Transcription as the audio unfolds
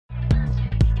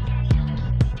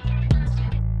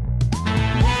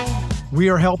We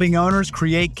are helping owners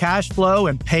create cash flow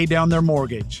and pay down their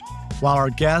mortgage, while our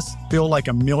guests feel like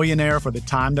a millionaire for the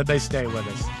time that they stay with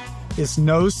us. It's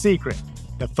no secret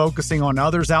that focusing on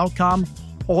others' outcome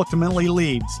ultimately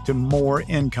leads to more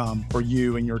income for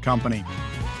you and your company.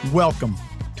 Welcome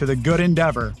to the Good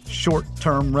Endeavor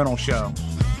Short-Term Rental Show.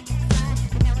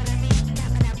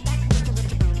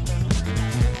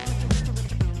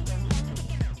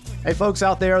 Hey folks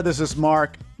out there, this is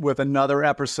Mark with another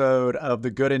episode of the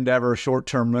Good Endeavor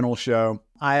Short-Term Rental Show.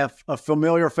 I have a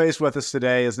familiar face with us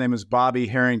today. His name is Bobby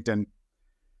Harrington.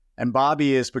 And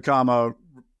Bobby has become a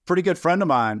pretty good friend of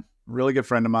mine, really good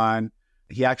friend of mine.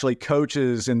 He actually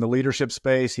coaches in the leadership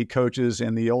space. He coaches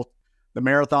in the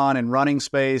marathon and running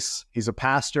space. He's a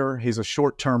pastor. He's a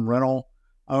short-term rental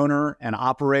owner and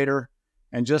operator,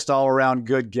 and just all around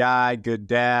good guy, good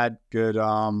dad, good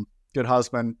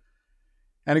husband,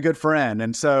 and a good friend.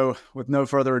 And so with no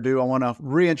further ado, I want to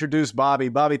reintroduce Bobby.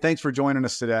 Bobby, thanks for joining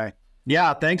us today.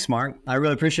 Yeah, thanks, Mark. I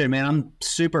really appreciate it, man. I'm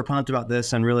super pumped about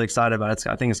this and really excited about it.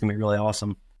 I think it's going to be really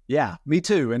awesome. Yeah, me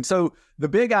too. And so the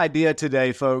big idea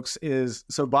today, folks, is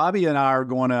so Bobby and I are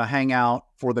going to hang out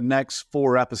for the next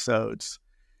 4 episodes.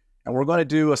 And we're going to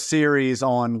do a series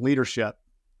on leadership.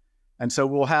 And so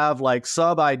we'll have like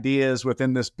sub ideas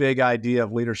within this big idea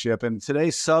of leadership. And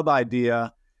today's sub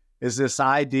idea is this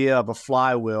idea of a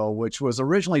flywheel, which was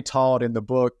originally taught in the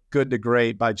book Good to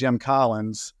Great by Jim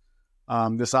Collins.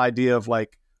 This idea of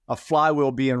like a flywheel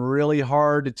being really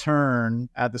hard to turn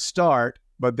at the start,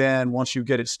 but then once you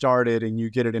get it started and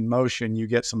you get it in motion, you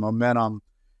get some momentum,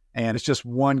 and it's just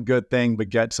one good thing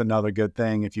begets another good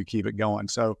thing if you keep it going.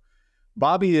 So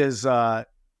Bobby has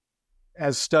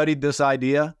studied this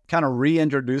idea, kind of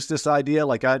reintroduced this idea.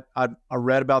 Like I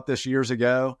read about this years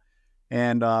ago,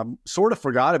 and sort of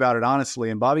forgot about it,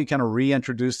 honestly. And Bobby kind of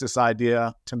reintroduced this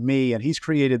idea to me, and he's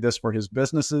created this for his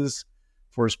businesses,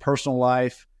 for his personal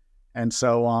life. And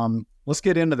so let's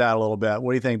get into that a little bit.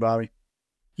 What do you think, Bobby?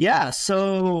 Yeah,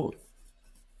 so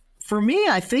for me,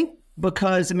 I think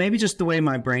because maybe just the way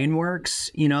my brain works,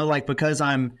 like because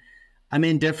I'm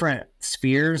in different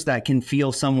spheres that can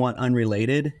feel somewhat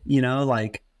unrelated,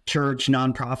 like church,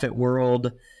 nonprofit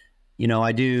world.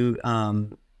 I do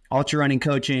ultra running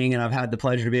coaching, and I've had the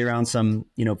pleasure to be around some,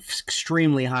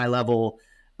 extremely high level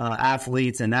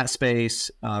athletes in that space,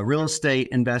 real estate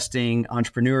investing,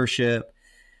 entrepreneurship,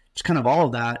 just kind of all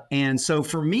of that. And so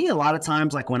for me, a lot of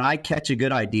times, like when I catch a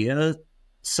good idea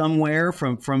somewhere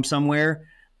from somewhere,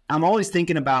 I'm always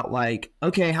thinking about like,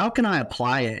 okay, how can I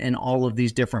apply it in all of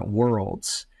these different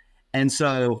worlds? And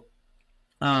so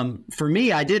for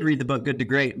me, I did read the book Good to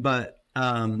Great, but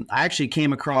I actually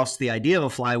came across the idea of a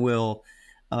flywheel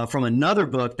from another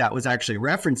book that was actually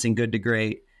referencing Good to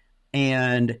Great.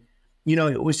 And,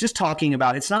 it was just talking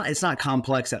about, it's not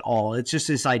complex at all. It's just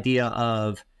this idea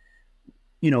of,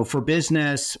 for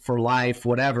business, for life,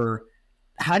 whatever,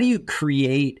 how do you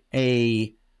create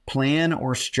a plan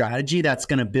or strategy that's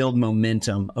going to build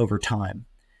momentum over time?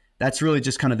 That's really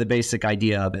just kind of the basic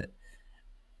idea of it.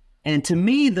 And to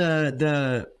me,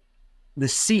 the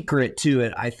secret to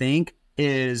it, I think,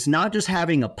 is not just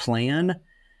having a plan,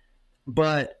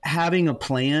 but having a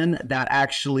plan that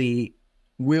actually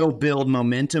will build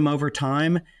momentum over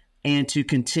time, and to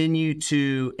continue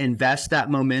to invest that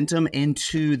momentum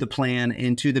into the plan,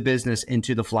 into the business,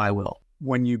 into the flywheel.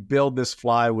 When you build this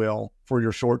flywheel for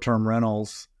your short-term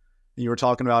rentals, you were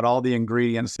talking about all the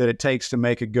ingredients that it takes to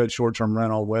make a good short-term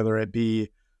rental, whether it be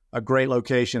a great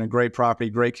location, a great property,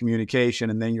 great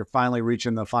communication, and then you're finally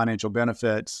reaching the financial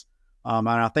benefits. And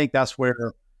I think that's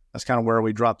kind of where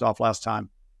we dropped off last time.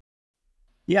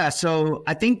 Yeah, so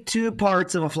I think 2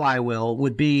 parts of a flywheel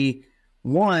would be,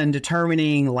 one,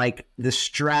 determining like the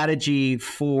strategy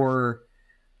for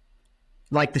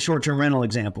like the short-term rental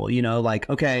example, like,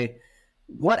 okay,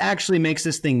 what actually makes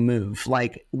this thing move?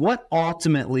 Like what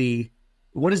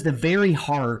is the very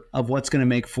heart of what's going to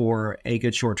make for a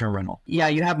good short-term rental? Yeah,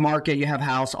 you have market, you have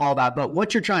house, all that, but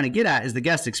what you're trying to get at is the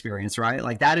guest experience, right?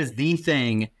 Like that is the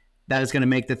thing that is going to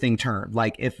make the thing turn.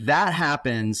 Like if that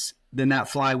happens, then that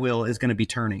flywheel is going to be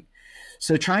turning.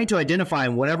 So trying to identify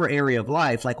in whatever area of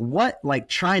life,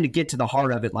 trying to get to the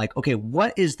heart of it, like, okay,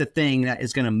 what is the thing that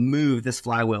is going to move this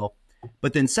flywheel?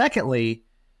 But then secondly,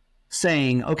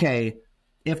 saying, okay,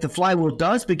 if the flywheel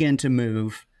does begin to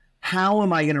move, how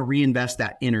am I going to reinvest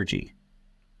that energy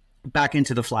back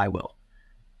into the flywheel?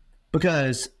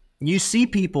 Because you see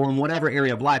people in whatever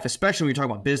area of life, especially when you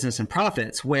talk about business and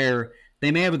profits, where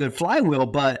they may have a good flywheel,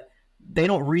 but they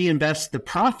don't reinvest the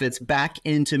profits back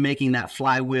into making that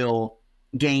flywheel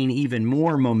gain even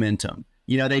more momentum.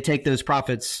 They take those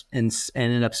profits and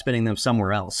end up spending them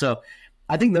somewhere else. So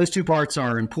I think those two parts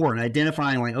are important.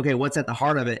 Identifying like, okay, what's at the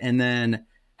heart of it? And then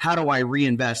how do I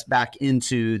reinvest back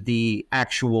into the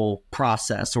actual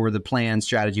process or the plan,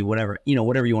 strategy, whatever you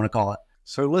want to call it.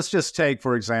 So let's just take,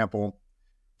 for example,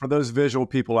 for those visual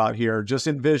people out here, just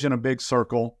envision a big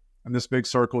circle. And this big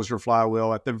circle is your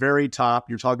flywheel. At the very top,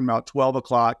 you're talking about 12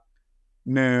 o'clock,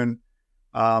 noon.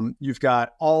 You've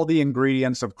got all the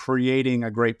ingredients of creating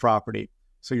a great property.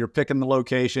 So you're picking the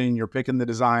location, you're picking the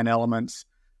design elements,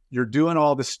 you're doing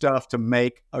all this stuff to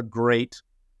make a great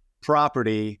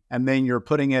property, and then you're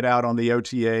putting it out on the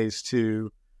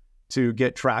OTAs to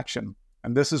get traction.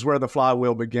 And this is where the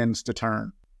flywheel begins to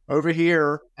turn. Over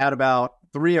here at about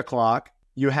 3 o'clock,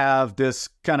 you have this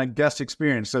kind of guest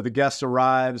experience. So the guest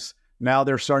arrives, now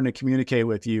they're starting to communicate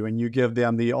with you, and you give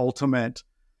them the ultimate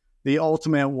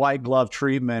white glove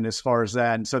treatment as far as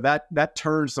that. And so that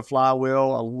turns the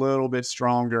flywheel a little bit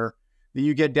stronger. Then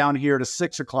you get down here to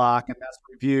 6 o'clock, and that's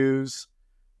reviews,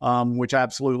 which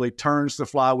absolutely turns the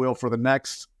flywheel for the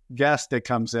next guest that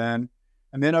comes in.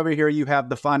 And then over here, you have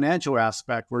the financial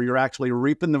aspect where you're actually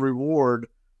reaping the reward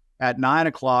at 9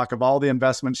 o'clock of all the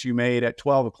investments you made at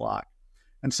 12 o'clock.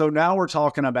 And so now we're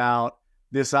talking about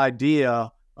this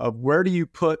idea of where do you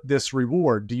put this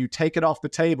reward? Do you take it off the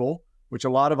table, which a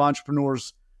lot of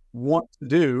entrepreneurs want to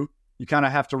do? You kind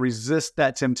of have to resist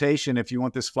that temptation if you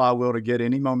want this flywheel to get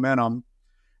any momentum,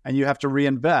 and you have to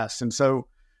reinvest. And so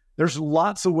there's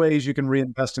lots of ways you can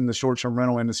reinvest in the short-term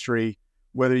rental industry,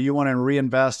 whether you want to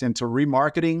reinvest into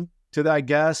remarketing to that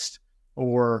guest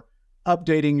or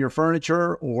updating your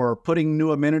furniture or putting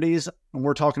new amenities. And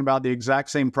we're talking about the exact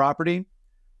same property,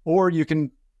 or you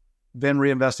can then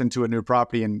reinvest into a new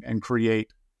property and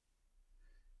create,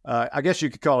 I guess you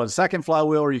could call it a second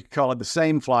flywheel, or you could call it the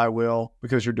same flywheel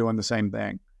because you're doing the same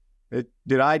thing.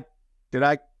 Did I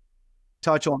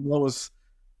touch on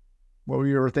what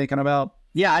you were thinking about?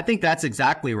 Yeah, I think that's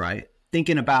exactly right.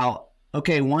 Thinking about,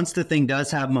 okay, once the thing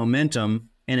does have momentum,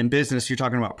 and in business, you're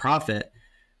talking about profit,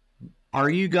 are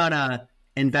you going to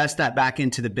invest that back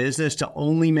into the business to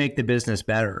only make the business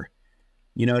better?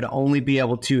 To only be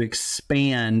able to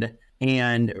expand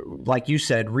and, like you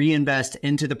said, reinvest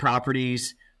into the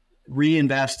properties,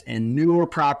 reinvest in newer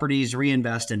properties,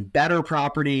 reinvest in better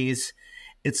properties.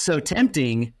 It's so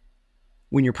tempting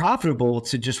when you're profitable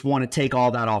to just want to take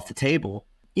all that off the table.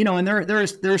 And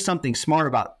there's something smart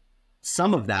about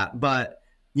some of that, but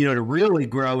to really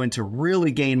grow and to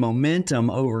really gain momentum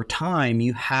over time,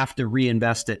 you have to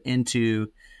reinvest it into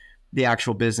the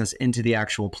actual business, into the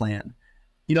actual plan.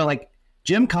 Like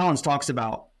Jim Collins talks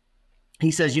about, he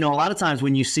says, a lot of times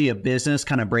when you see a business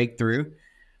kind of break through,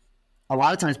 a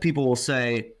lot of times people will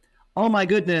say, oh my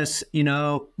goodness,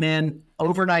 man,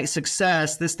 overnight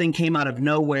success, this thing came out of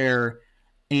nowhere.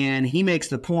 And he makes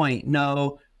the point,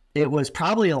 no, it was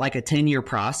probably like a 10-year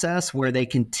process where they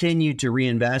continued to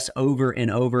reinvest over and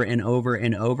over and over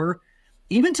and over,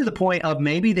 even to the point of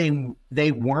maybe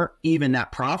they weren't even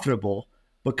that profitable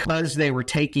because they were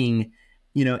taking,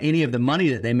 any of the money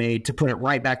that they made to put it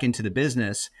right back into the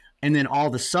business. And then all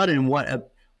of a sudden,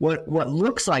 what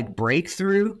looks like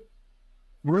breakthrough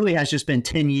really has just been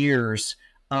 10 years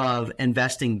of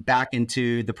investing back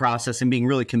into the process and being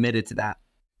really committed to that.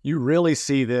 You really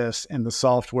see this in the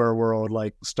software world,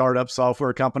 like startup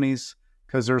software companies,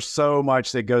 because there's so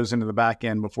much that goes into the back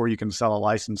end before you can sell a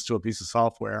license to a piece of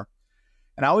software.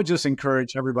 And I would just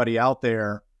encourage everybody out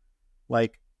there,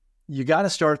 like, you got to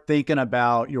start thinking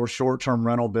about your short-term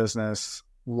rental business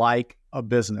like a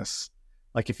business.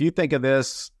 Like if you think of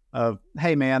this of,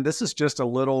 hey man, this is just a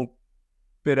little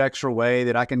bit extra way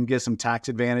that I can get some tax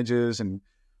advantages and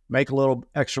make a little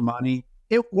extra money,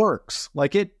 it works.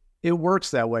 Like it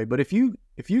works that way. But if you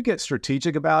get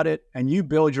strategic about it and you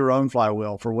build your own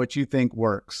flywheel for what you think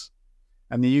works,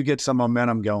 and then you get some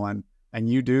momentum going and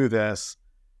you do this,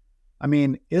 I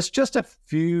mean, it's just a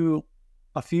few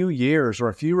years or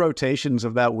a few rotations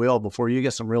of that wheel before you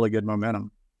get some really good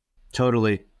momentum.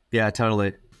 Totally. Yeah,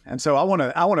 totally. And so I want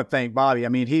to thank Bobby. I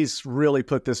mean, he's really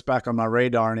put this back on my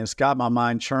radar, and it's got my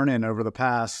mind churning over the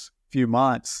past few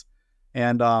months.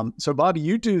 And so, Bobby,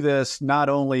 you do this not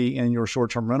only in your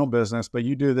short-term rental business, but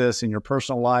you do this in your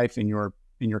personal life, in your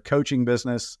coaching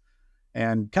business,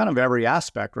 and kind of every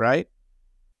aspect, right?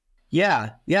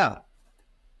 Yeah.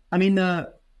 I mean,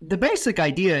 the basic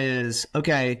idea is,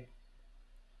 okay,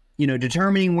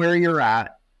 determining where you're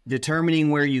at, determining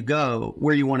where you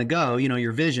want to go,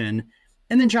 your vision,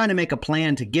 and then trying to make a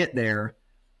plan to get there.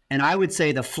 And I would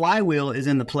say the flywheel is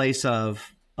in the place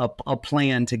of a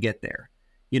plan to get there.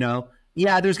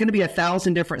 Yeah, there's going to be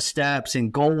 1,000 different steps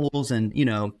and goals and,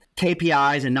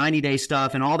 KPIs and 90-day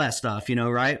stuff and all that stuff,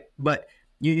 right? But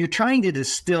you're trying to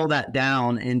distill that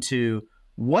down into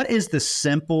what is the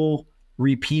simple,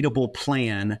 repeatable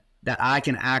plan that I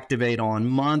can activate on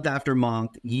month after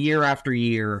month, year after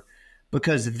year?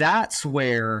 Because that's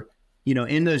where,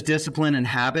 in those discipline and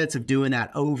habits of doing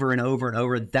that over and over and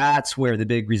over, that's where the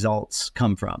big results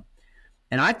come from.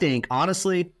 And I think,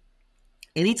 honestly,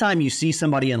 anytime you see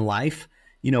somebody in life,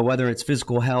 whether it's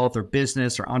physical health or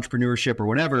business or entrepreneurship or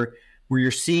whatever, where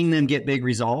you're seeing them get big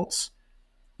results,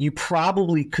 you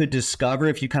probably could discover,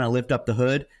 if you kind of lift up the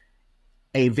hood,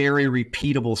 a very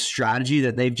repeatable strategy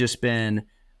that they've just been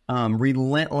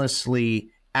relentlessly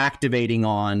activating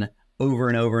on over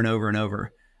and over and over and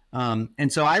over. And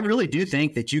so I really do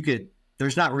think that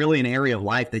there's not really an area of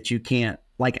life that you can't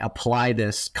apply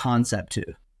this concept to.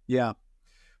 Yeah.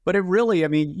 But it really,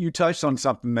 you touched on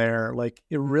something there.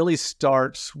 It really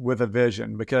starts with a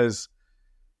vision, because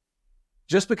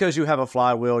just because you have a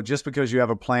flywheel, just because you have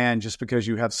a plan, just because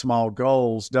you have small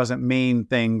goals doesn't mean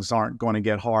things aren't going to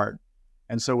get hard.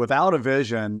 And so without a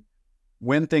vision,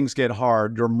 when things get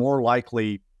hard, you're more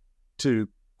likely to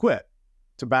quit,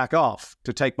 to back off,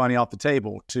 to take money off the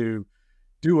table, to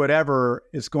do whatever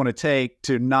it's going to take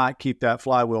to not keep that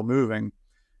flywheel moving.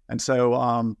 And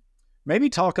so maybe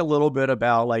talk a little bit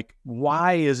about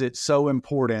why is it so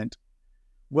important,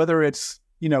 whether it's,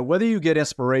 whether you get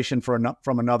inspiration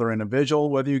from another individual,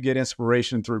 whether you get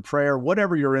inspiration through prayer,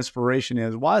 whatever your inspiration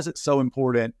is, why is it so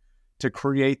important to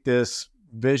create this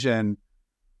vision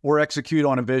or execute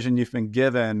on a vision you've been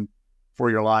given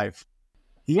for your life?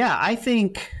 Yeah, I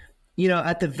think,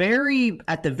 at the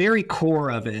very core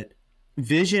of it,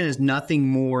 vision is nothing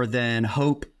more than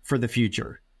hope for the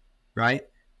future, right?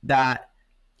 That,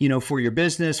 for your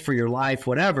business, for your life,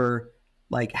 whatever,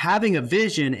 having a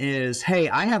vision is, hey,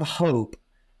 I have hope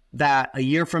that a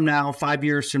year from now, 5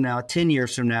 years from now, 10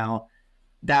 years from now,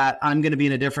 that I'm going to be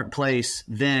in a different place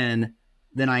than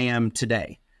I am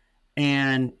today.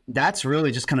 And that's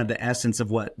really just kind of the essence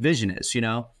of what vision is.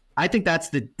 I think that's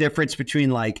the difference between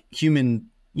human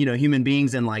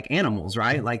beings and animals,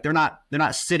 right? They're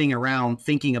not sitting around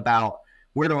thinking about,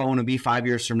 where do I want to be 5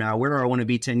 years from now? Where do I want to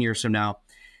be 10 years from now?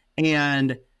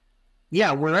 And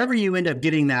yeah, wherever you end up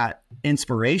getting that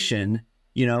inspiration,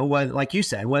 like you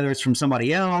said, whether it's from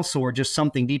somebody else or just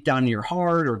something deep down in your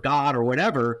heart or God or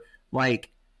whatever,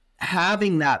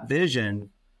 having that vision,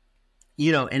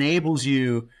 enables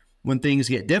you when things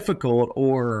get difficult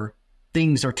or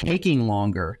things are taking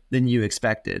longer than you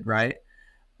expected, right?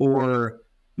 Or,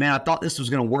 man, I thought this was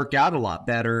going to work out a lot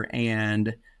better,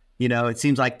 and, it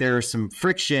seems like there's some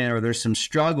friction or there's some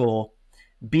struggle.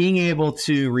 Being able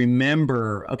to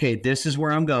remember, okay, this is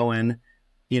where I'm going.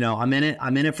 I'm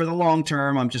in it for the long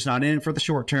term. I'm just not in it for the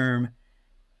short term.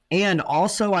 And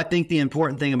also, I think the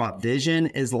important thing about vision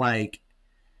is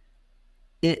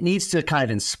it needs to kind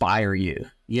of inspire you,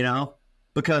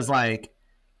 because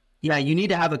you need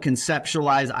to have a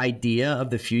conceptualized idea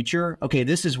of the future. Okay,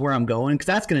 this is where I'm going, because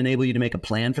that's going to enable you to make a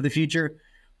plan for the future.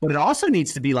 But it also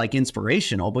needs to be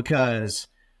inspirational, because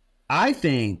I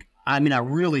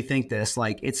really think this,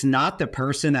 it's not the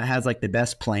person that has the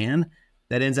best plan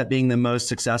that ends up being the most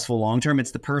successful long-term.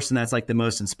 It's the person that's the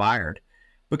most inspired,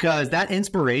 because that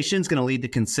inspiration is going to lead to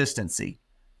consistency,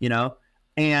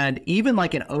 and even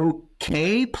an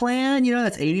okay plan,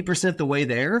 that's 80% the way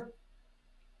there,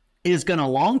 is going to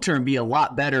long-term be a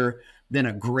lot better than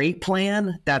a great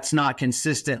plan that's not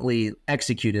consistently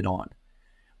executed on.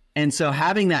 And so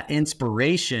having that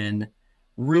inspiration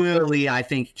really, I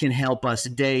think, can help us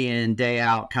day in, day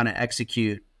out kind of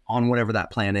execute on whatever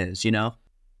that plan is,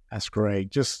 That's great.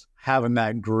 Just having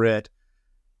that grit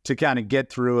to kind of get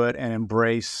through it and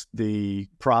embrace the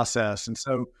process. And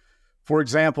so, for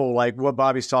example, what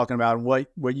Bobby's talking about and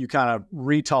what you kind of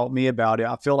retaught me about it,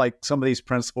 I feel like some of these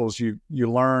principles you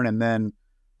learn, and then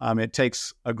it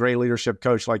takes a great leadership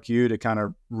coach like you to kind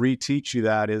of reteach you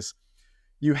that, is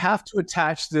you have to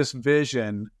attach this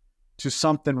vision to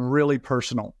something really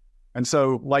personal. And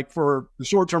so for the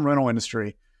short-term rental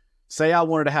industry, say I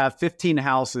wanted to have 15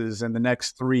 houses in the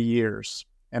next 3 years,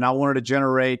 and I wanted to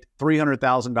generate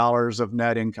 $300,000 of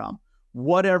net income.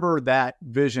 Whatever that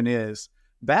vision is,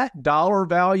 that dollar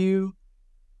value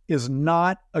is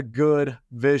not a good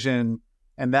vision,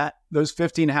 and those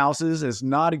 15 houses is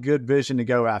not a good vision to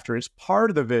go after. It's part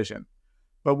of the vision.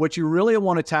 But what you really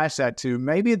want to attach that to,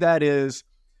 maybe that is,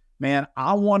 man,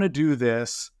 I want to do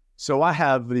this so I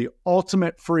have the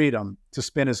ultimate freedom to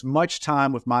spend as much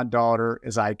time with my daughter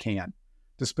as I can,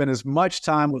 to spend as much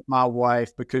time with my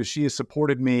wife because she has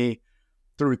supported me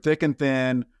through thick and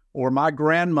thin, or my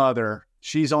grandmother,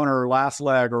 she's on her last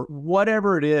leg, or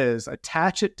whatever it is.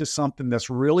 Attach it to something that's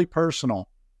really personal.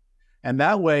 And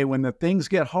that way, when the things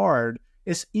get hard,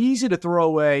 it's easy to throw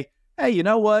away, hey, you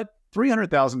know what?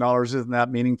 $300,000 isn't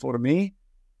that meaningful to me,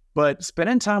 but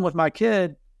spending time with my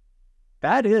kid,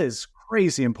 that is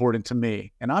crazy important to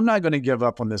me. And I'm not going to give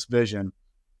up on this vision.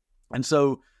 And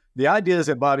so the ideas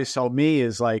that Bobby's told me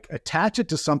is like attach it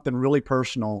to something really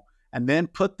personal and then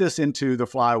put this into the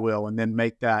flywheel and then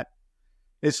make that.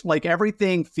 It's like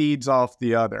everything feeds off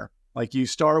the other. Like you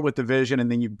start with the vision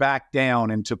and then you back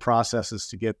down into processes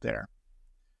to get there.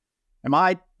 Am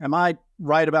I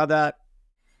right about that?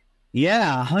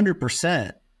 Yeah,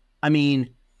 100%. I mean,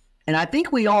 and I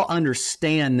think we all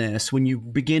understand this when you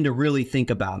begin to really think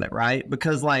about it, right?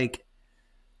 Because like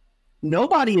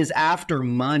nobody is after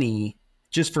money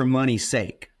just for money's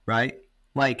sake, right?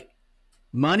 Like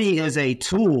money is a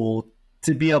tool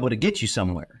to be able to get you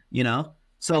somewhere, you know?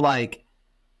 So like,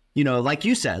 you know, like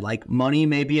you said, like money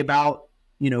may be about,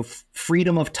 you know,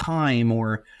 freedom of time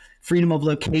or freedom of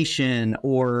location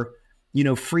or, you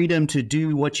know, freedom to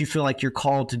do what you feel like you're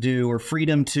called to do or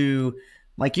freedom to,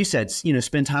 like you said, you know,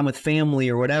 spend time with family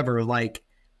or whatever. Like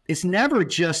it's never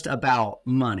just about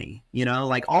money, you know,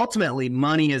 like ultimately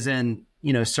money is in,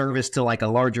 you know, service to like a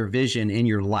larger vision in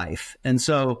your life. And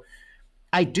so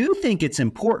I do think it's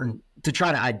important to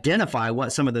try to identify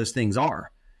what some of those things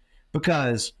are.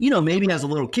 Because, you know, maybe as a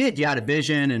little kid, you had a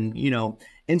vision and, you know,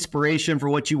 inspiration for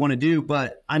what you want to do.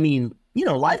 But I mean, you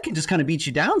know, life can just kind of beat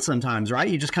you down sometimes, right?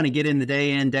 You just kind of get in the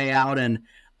day in, day out. And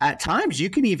at times you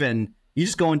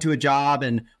just go into a job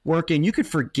and work and you could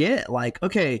forget like,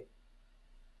 okay,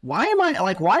 why am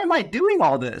I doing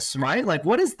all this? Right? Like,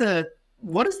 what is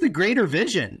the greater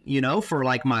vision, you know, for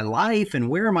like my life and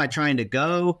where am I trying to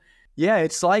go? Yeah.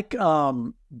 It's like,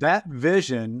 that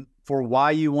vision for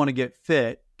why you want to get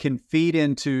fit can feed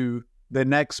into the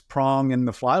next prong in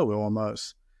the flywheel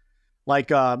almost.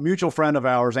 Like a mutual friend of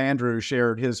ours, Andrew,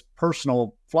 shared his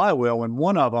personal flywheel, and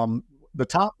one of them, the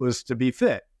top was to be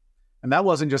fit. And that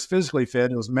wasn't just physically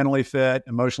fit, it was mentally fit,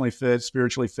 emotionally fit,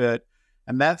 spiritually fit.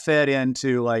 And that fed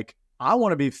into like, I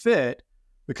want to be fit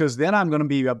because then I'm going to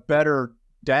be a better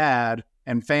dad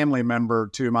and family member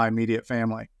to my immediate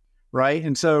family, right?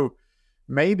 And so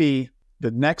maybe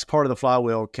the next part of the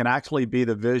flywheel can actually be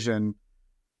the vision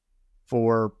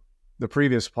for the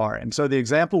previous part. And so the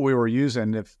example we were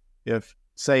using, if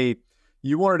say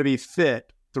you wanted to be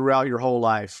fit throughout your whole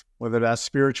life, whether that's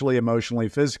spiritually, emotionally,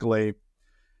 physically,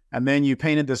 and then you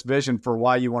painted this vision for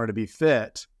why you wanted to be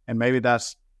fit, and maybe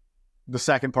that's the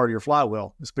second part of your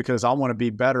flywheel. It's because I want to be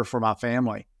better for my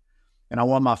family, and I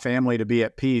want my family to be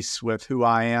at peace with who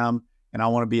I am, and I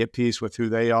want to be at peace with who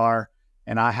they are,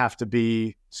 and I have to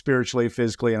be spiritually,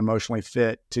 physically, and emotionally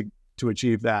fit to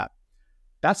achieve that.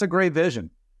 That's a great vision.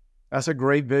 That's a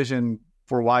great vision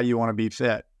for why you want to be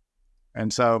fit.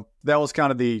 And so that was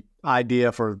kind of the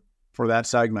idea for that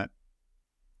segment.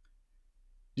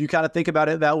 Do you kind of think about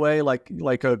it that way? Like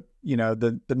a, you know,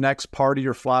 the next part of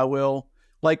your flywheel,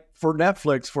 like for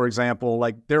Netflix, for example,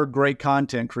 like they're great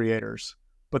content creators,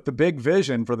 but the big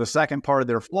vision for the second part of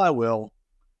their flywheel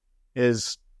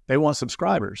is they want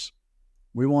subscribers.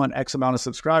 We want X amount of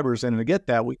subscribers. And to get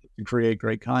that, we can create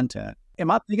great content. Am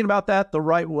I thinking about that the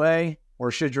right way,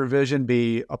 or should your vision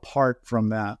be apart from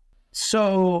that?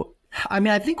 So, I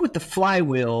mean, I think with the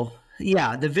flywheel,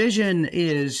 yeah, the vision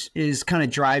is kind of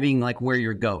driving like where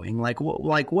you're going. Like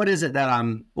what is it that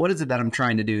I'm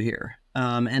trying to do here?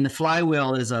 And the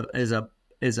flywheel is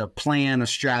a plan, a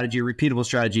strategy, a repeatable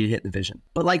strategy to hit the vision.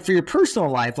 But like for your personal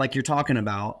life, like you're talking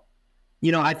about,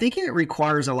 you know, I think it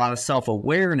requires a lot of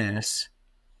self-awareness,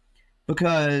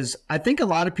 because I think a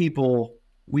lot of people,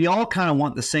 we all kind of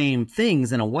want the same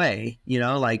things in a way, you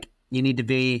know, like you need to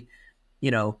be,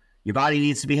 you know, your body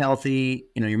needs to be healthy,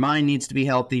 you know, your mind needs to be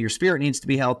healthy, your spirit needs to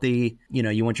be healthy, you know,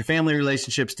 you want your family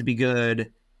relationships to be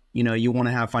good, you know, you want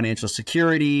to have financial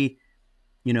security,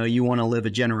 you know, you want to live a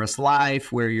generous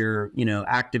life where you're, you know,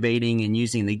 activating and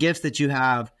using the gifts that you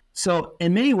have. So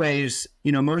in many ways,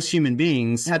 you know, most human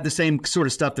beings have the same sort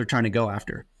of stuff they're trying to go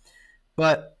after.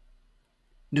 But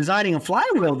designing a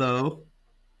flywheel, though,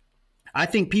 I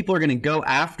think people are going to go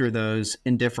after those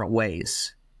in different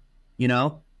ways. You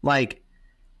know, like,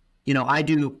 you know, I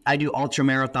do ultra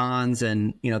marathons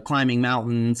and, you know, climbing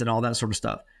mountains and all that sort of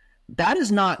stuff.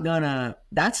 That's not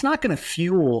gonna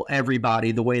fuel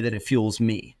everybody the way that it fuels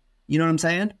me. You know what I'm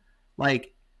saying?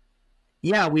 Like,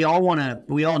 yeah, we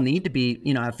all need to be,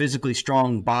 you know, have physically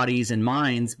strong bodies and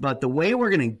minds, but the way we're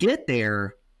going to get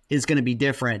there is going to be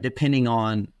different depending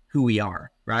on who we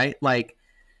are, right? Like,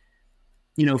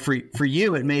 you know, for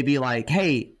you, it may be like,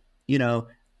 hey, you know,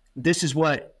 this is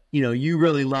what, you know, you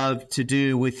really love to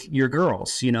do with your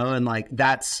girls, you know, and like,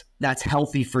 that's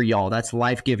healthy for y'all. That's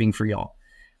life-giving for y'all.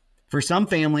 For some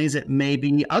families, it may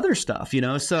be other stuff,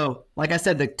 So, like I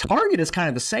said, the target is kind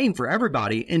of the same for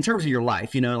everybody in terms of your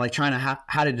life, like trying to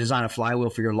how to design a flywheel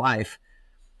for your life.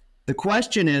 The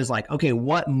question is like, okay,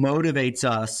 what motivates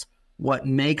us? What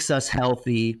makes us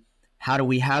healthy? How do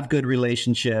we have good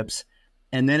relationships?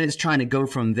 And then it's trying to go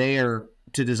from there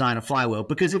to design a flywheel.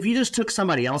 Because if you just took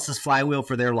somebody else's flywheel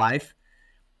for their life,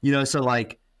 so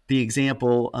like the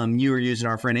example you were using,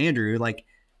 our friend Andrew, like,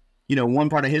 one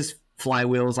part of his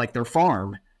flywheel is like their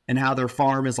farm and how their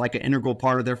farm is like an integral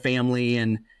part of their family.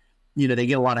 And, they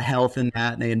get a lot of health in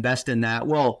that and they invest in that.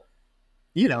 Well,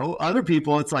 other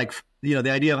people, it's like, the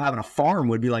idea of having a farm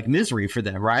would be like misery for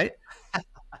them, right?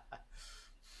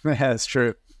 Yeah, that's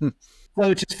true.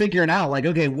 So just figuring out like,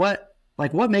 okay, what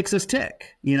makes us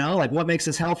tick, like what makes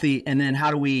us healthy? And then how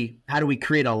do we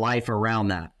create a life around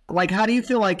that? Like, how do you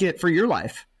feel like it for your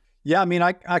life? Yeah, I mean,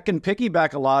 I can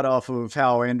piggyback a lot off of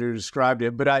how Andrew described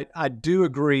it, but I do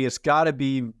agree it's got to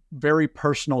be very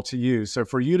personal to you. So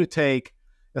for you to take,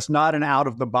 it's not an out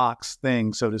of the box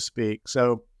thing, so to speak.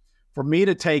 So for me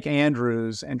to take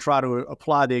Andrew's and try to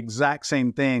apply the exact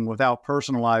same thing without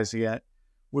personalizing it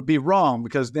would be wrong,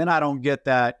 because then I don't get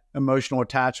that emotional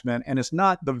attachment. And it's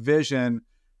not the vision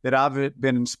that I've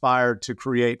been inspired to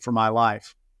create for my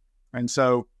life. And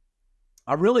so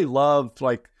I really loved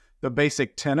like the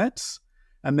basic tenets,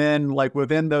 and then like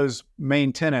within those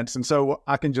main tenets. And so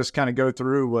I can just kind of go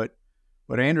through what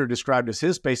Andrew described as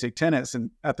his basic tenets.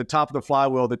 And at the top of the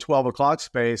flywheel, the 12 o'clock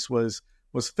space was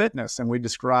fitness. And we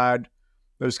described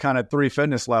those kind of 3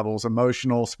 fitness levels: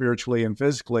 emotional, spiritually, and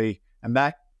physically. And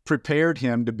that prepared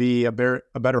him to be a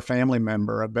better family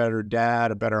member, a better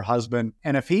dad, a better husband.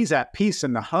 And if he's at peace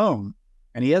in the home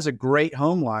and he has a great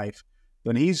home life,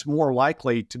 then he's more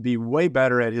likely to be way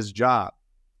better at his job.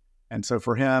 And so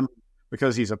for him,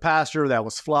 because he's a pastor, that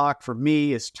was flock. For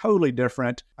me, it's totally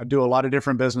different. I do a lot of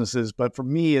different businesses, but for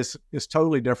me, it's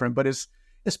totally different. But it's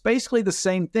basically the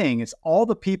same thing. It's all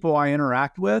the people I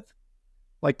interact with.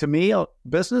 Like, to me,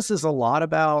 business is a lot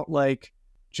about like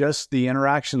just the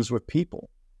interactions with people,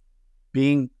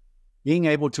 being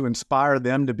able to inspire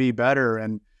them to be better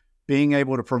and being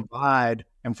able to provide,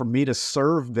 and for me to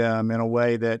serve them in a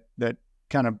way that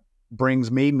kind of brings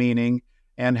me meaning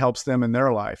and helps them in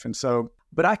their life. And so,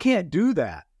 but I can't do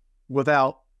that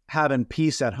without having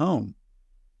peace at home,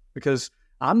 because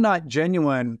I'm not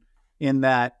genuine in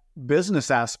that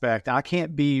business aspect. I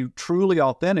can't be truly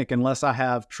authentic unless I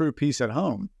have true peace at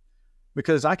home,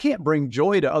 because I can't bring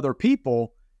joy to other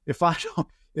people if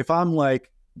I'm like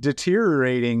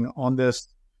deteriorating on this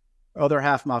other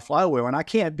half of my flywheel. And I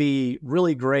can't be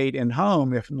really great in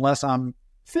home unless I'm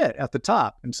fit at the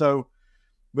top. And so,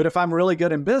 but if I'm really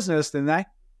good in business, then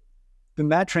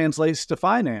that translates to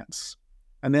finance.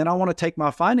 And then I want to take my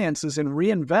finances and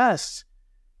reinvest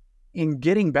in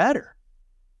getting better,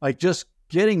 like just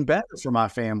getting better for my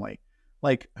family.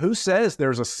 Like, who says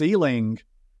there's a ceiling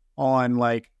on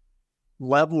like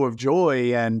level of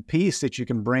joy and peace that you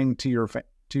can bring to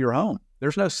your home?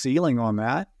 There's no ceiling on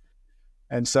that.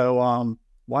 And so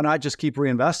why not just keep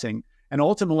reinvesting? And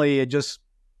ultimately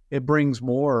it brings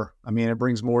more. I mean, it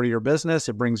brings more to your business.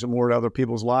 It brings more to other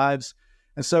people's lives.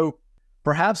 And so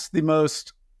perhaps the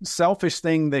most selfish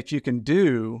thing that you can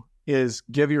do is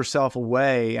give yourself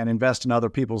away and invest in other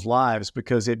people's lives,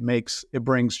 because it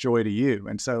brings joy to you.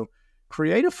 And so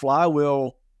create a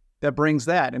flywheel that brings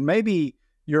that. And maybe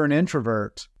you're an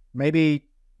introvert, maybe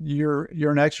you're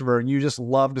an extrovert and you just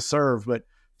love to serve, but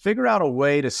figure out a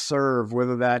way to serve,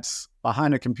 whether that's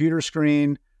behind a computer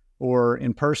screen or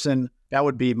in person. That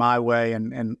would be my way,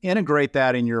 and integrate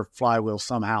that in your flywheel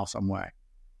somehow, some way.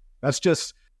 That's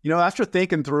just, after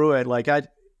thinking through it, like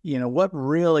what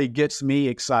really gets me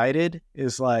excited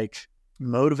is like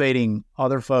motivating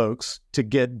other folks to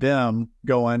get them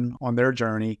going on their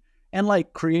journey, and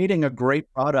like creating a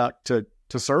great product to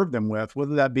serve them with,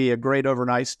 whether that be a great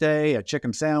overnight stay, a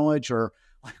chicken sandwich, or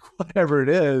like whatever it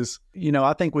is.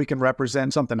 I think we can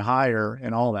represent something higher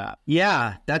in all that.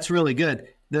 Yeah, that's really good.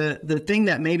 The thing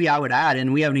that maybe I would add,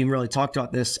 and we haven't even really talked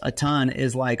about this a ton,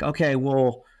 is like, okay,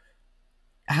 well,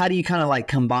 how do you kind of like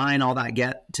combine all that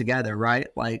get together, right?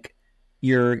 Like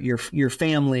your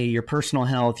family, your personal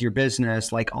health, your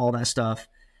business, like all that stuff.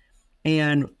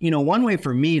 And, one way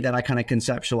for me that I kind of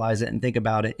conceptualize it and think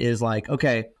about it is like,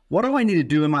 okay, what do I need to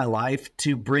do in my life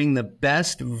to bring the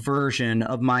best version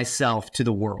of myself to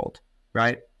the world,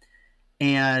 right?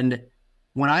 And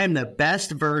when I am the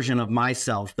best version of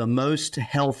myself, the most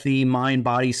healthy mind,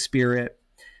 body, spirit,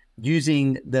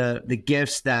 using the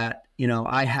gifts that,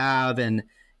 I have, and,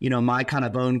 my kind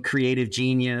of own creative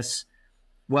genius,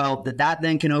 well, that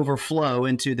then can overflow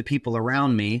into the people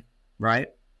around me, right?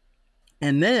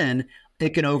 And then it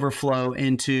can overflow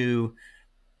into,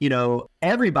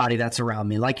 everybody that's around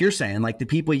me. Like you're saying, like the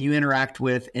people you interact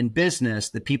with in business,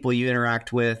 the people you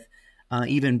interact with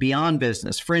even beyond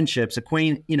business, friendships,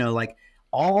 like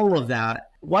all of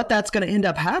that. What that's going to end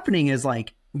up happening is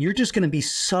like, you're just going to be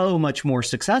so much more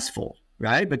successful,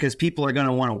 right? Because people are going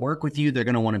to want to work with you. They're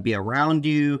going to want to be around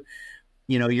you.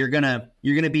 You're going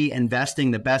to be investing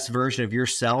the best version of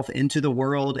yourself into the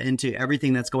world, into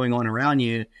everything that's going on around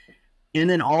you. And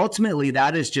then ultimately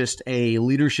that is just a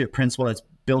leadership principle that's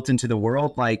built into the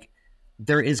world. Like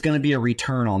there is going to be a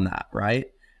return on that, right?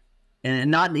 And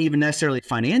not even necessarily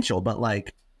financial, but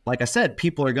like I said,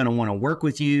 people are going to want to work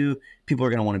with you. People are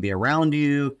going to want to be around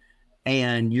you,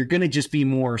 and you're going to just be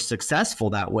more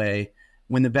successful that way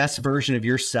when the best version of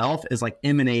yourself is like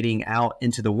emanating out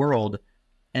into the world.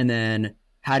 And then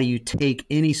how do you take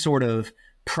any sort of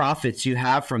profits you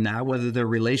have from that, whether they're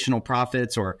relational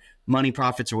profits or money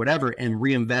profits or whatever, and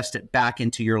reinvest it back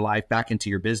into your life, back into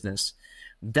your business?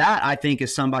 That I think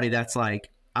is somebody that's like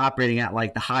operating at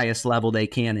like the highest level they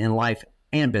can in life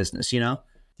and business,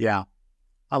 Yeah.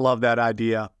 I love that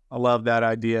idea.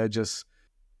 I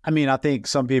think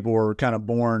some people were kind of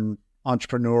born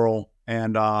entrepreneurial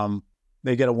and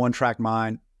they get a one-track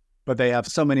mind, but they have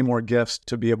so many more gifts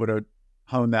to be able to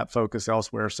hone that focus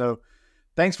elsewhere. So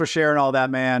thanks for sharing all that,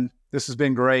 man. This has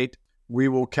been great. We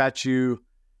will catch you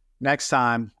next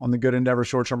time on the Good Endeavor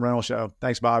Short-Term Rental Show.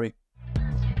 Thanks, Bobby.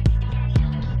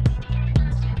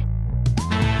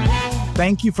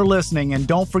 Thank you for listening, and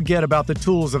don't forget about the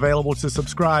tools available to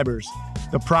subscribers: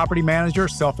 the Property Manager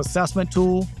Self-Assessment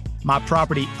Tool, my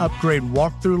Property Upgrade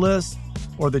Walkthrough List,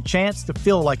 or the chance to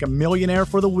feel like a millionaire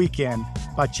for the weekend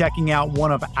by checking out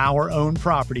one of our own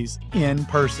properties in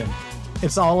person.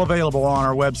 It's all available on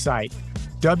our website,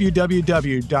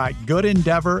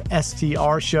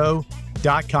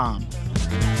 www.goodendeavorstrshow.com.